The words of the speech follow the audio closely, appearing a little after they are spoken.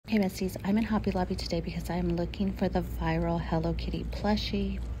Hey besties, I'm in Hobby Lobby today because I'm looking for the viral Hello Kitty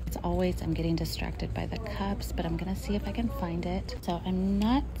plushie. As always, I'm getting distracted by the cups, but I'm gonna see if I can find it. So I'm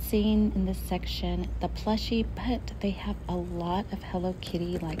not seeing in this section the plushie, but they have a lot of Hello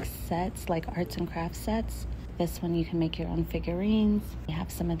Kitty like sets, like arts and crafts sets. This one you can make your own figurines. They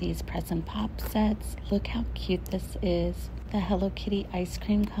have some of these press and pop sets. Look how cute this is. The Hello Kitty ice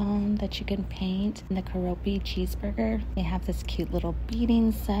cream cone that you can paint, and the Karopi cheeseburger. They have this cute little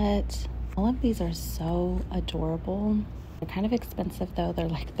beading set. All of these are so adorable. They're kind of expensive though. They're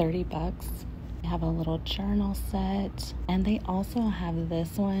like 30 bucks. They have a little journal set, and they also have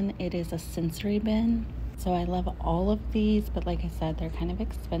this one. It is a sensory bin. So I love all of these, but like I said, they're kind of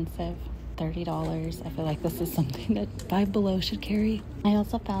expensive. $30. I feel like this is something that Five Below should carry. I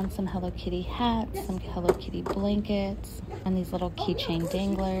also found some Hello Kitty hats, some Hello Kitty blankets, and these little keychain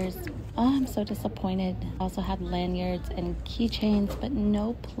danglers. Oh, I'm so disappointed. I also had lanyards and keychains, but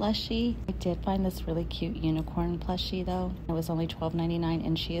no plushie. I did find this really cute unicorn plushie though. It was only $12.99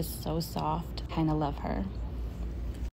 and she is so soft. Kind of love her.